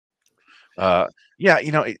Uh, yeah,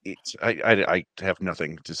 I have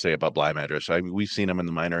nothing to say about Bly Mattress. I mean, we've seen him in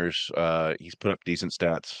the minors. He's put up decent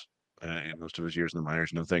stats in most of his years in the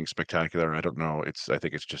minors. Nothing spectacular. I don't know. I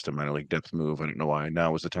think it's just a minor league depth move. I don't know why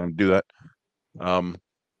now was the time to do that. Um,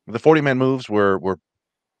 the 40-man moves were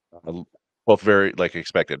uh, both very like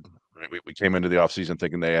expected. Right? We came into the offseason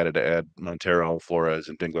thinking they added to add Montero, Flores,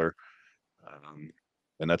 and Dingler, um,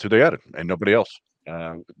 and that's who they added, and nobody else.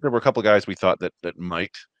 There were a couple of guys we thought that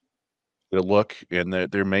might look, and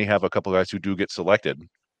there may have a couple guys who do get selected.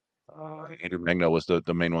 Andrew Magno was the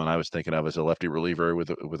main one I was thinking of as a lefty reliever with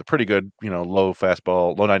a pretty good, low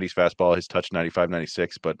fastball, low 90s fastball. His touch 95,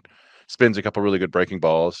 96, but spins a couple really good breaking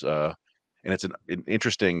balls. And it's an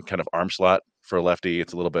interesting kind of arm slot for a lefty.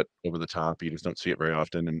 It's a little bit over the top. You just don't see it very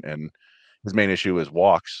often. And his main issue is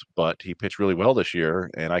walks, but he pitched really well this year.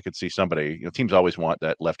 And I could see somebody, teams always want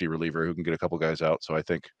that lefty reliever who can get a couple guys out. So I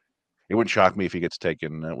think it wouldn't shock me if he gets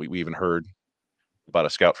taken. We even heard about a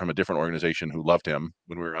scout from a different organization who loved him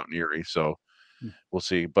when we were out in Erie. So we'll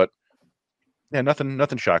see. But yeah,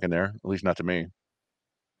 nothing shocking there, at least not to me.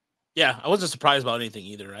 Yeah, I wasn't surprised about anything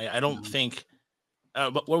either. I don't think.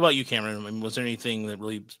 But what about you, Cameron? I mean, was there anything that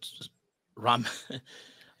really,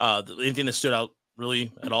 anything that stood out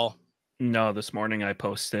really at all? No, this morning I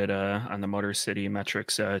posted on the Motor City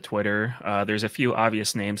Metrics Twitter. There's a few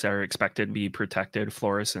obvious names that are expected to be protected: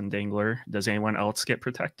 Flores and Dingler. Does anyone else get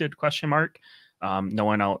protected? Question mark. No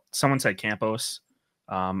one else. Someone said Campos.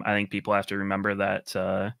 I think people have to remember that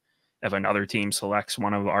if another team selects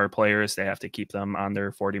one of our players, they have to keep them on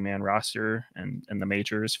their 40-man roster and in the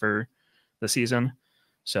majors for the season.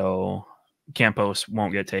 So Campos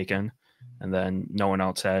won't get taken, and then no one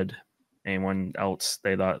else had anyone else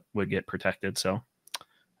they thought would get protected. So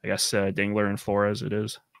I guess Dingler and Flores it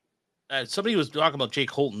is. Somebody was talking about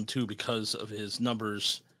Jake Holton too because of his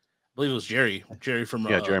numbers. I believe it was Jerry from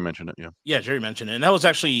Jerry mentioned it. Yeah, Jerry mentioned it, and that was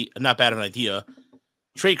actually not bad of an idea.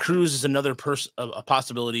 Trey Cruz is another a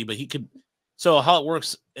possibility, but he could. So how it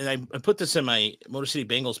works, and I put this in my Motor City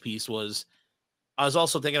Bengals piece, was I was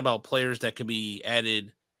also thinking about players that could be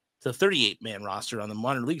added to the 38-man roster on the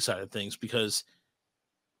minor league side of things, because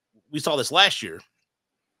we saw this last year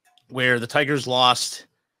where the Tigers lost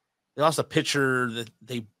a pitcher that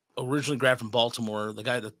they originally grabbed from Baltimore, the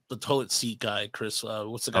guy, the toilet seat guy, Chris.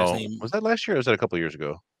 What's the guy's name? Was that last year or was that a couple years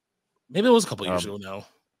ago? Maybe it was a couple years ago now.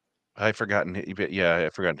 I've forgotten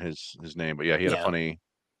his name, but yeah, he had a funny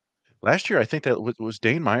last year. I think that was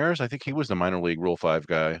Dane Myers. I think he was the minor league Rule 5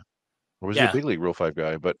 guy. Or was he a big league Rule 5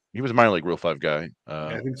 guy? But he was a minor league Rule 5 guy.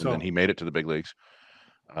 I think so. And then he made it to the big leagues.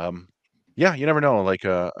 Yeah, you never know. Like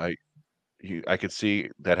I could see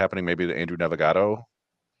that happening maybe to Andrew Navigato.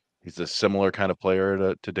 He's a similar kind of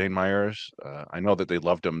player to Dane Myers. I know that they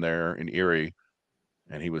loved him there in Erie,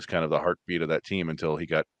 and he was kind of the heartbeat of that team until he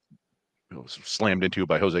got slammed into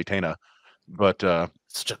by Jose Tena. But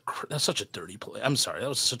that's such a dirty play. I'm sorry, that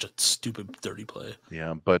was such a stupid dirty play.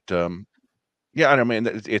 Yeah, but yeah, I mean,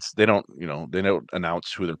 they don't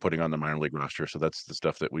announce who they're putting on the minor league roster, so that's the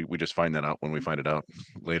stuff that we just find that out when we find it out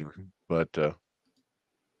later. But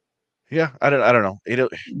yeah, I don't know.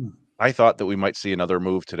 I thought that we might see another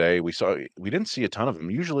move today. We didn't see a ton of them.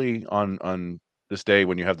 Usually on this day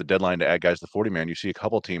when you have the deadline to add guys to 40-man, you see a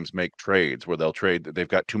couple teams make trades where they'll trade. They've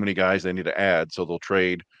got too many guys they need to add, so they'll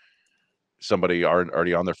trade somebody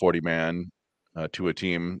already on their 40-man to a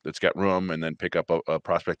team that's got room, and then pick up a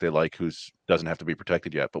prospect they like who doesn't have to be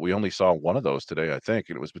protected yet. But we only saw one of those today, I think,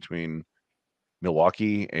 and it was between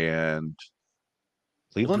Milwaukee and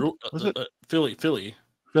Cleveland. Was it Philly?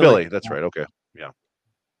 That's right. Okay,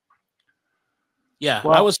 yeah.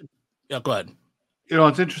 Well, I was. Yeah, go ahead.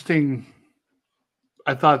 It's interesting.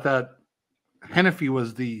 I thought that Hennepy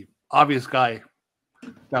was the obvious guy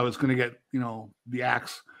that was going to get the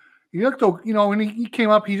axe. He looked, when he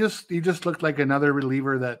came up, he just looked like another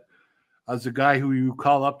reliever that as a guy who you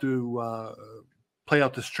call up to play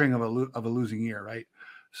out the string of a losing year, right?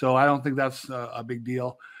 So I don't think that's a big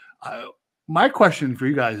deal. My question for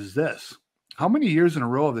you guys is this: how many years in a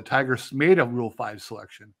row have the Tigers made a Rule 5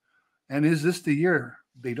 selection, and is this the year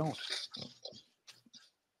they don't?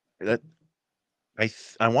 That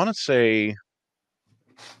I want to say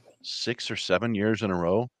 6 or 7 years in a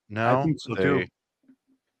row now. I think so too.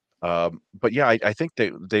 But yeah, I think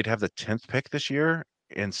they'd have the 10th pick this year,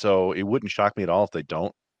 and so it wouldn't shock me at all if they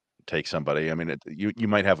don't take somebody. I mean, you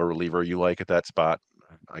might have a reliever you like at that spot.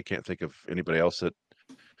 I can't think of anybody else that.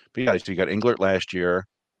 But yeah, so you got Englert last year.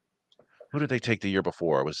 Who did they take the year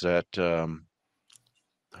before? Was that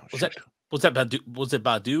was it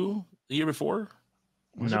Badu the year before?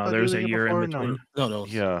 No, there's a year in between. No.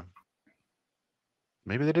 Yeah.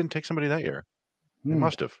 Maybe they didn't take somebody that year. They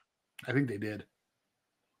must have. I think they did.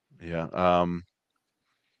 Yeah.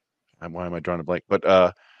 Why am I drawing a blank? But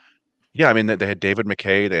yeah, I mean they had David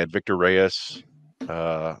McKay, they had Victor Reyes.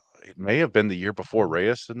 It may have been the year before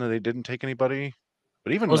Reyes, and then they didn't take anybody.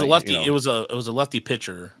 But even It was a like, lefty. you know, It was a lefty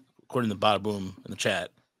pitcher, according to Bada Boom in the chat.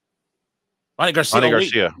 Ronnie Garcia. Ronnie Oh, wait.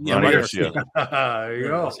 Garcia, Yeah, Ronnie Ronnie Garcia, There you There it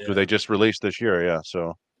go. is, who yeah. they just released this year. Yeah,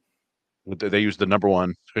 so they used the number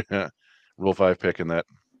 1 Rule 5 pick in that.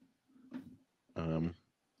 So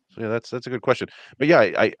yeah, that's a good question. But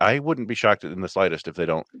yeah, I wouldn't be shocked in the slightest if they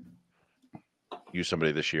don't use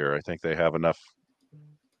somebody this year. I think they have enough.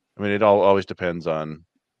 I mean, it always depends on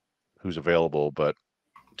who's available, but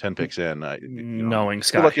 10 picks in, Knowing you're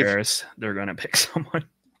Scott lucky if Harris, they're going to pick someone.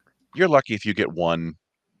 you're lucky if you get one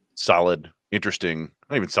solid, interesting,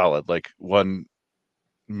 not even solid, like one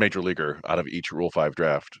major leaguer out of each Rule 5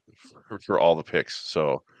 draft for all the picks.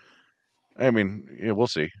 So, I mean, yeah, we'll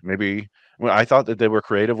see. Maybe I thought that they were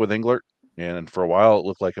creative with Englert, and for a while it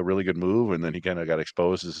looked like a really good move, and then he kind of got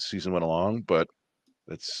exposed as the season went along. But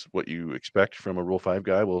that's what you expect from a Rule 5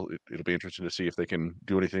 guy. Well, it'll be interesting to see if they can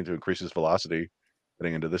do anything to increase his velocity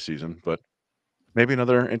heading into this season. But maybe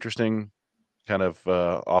another interesting kind of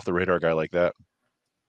off the radar guy like that.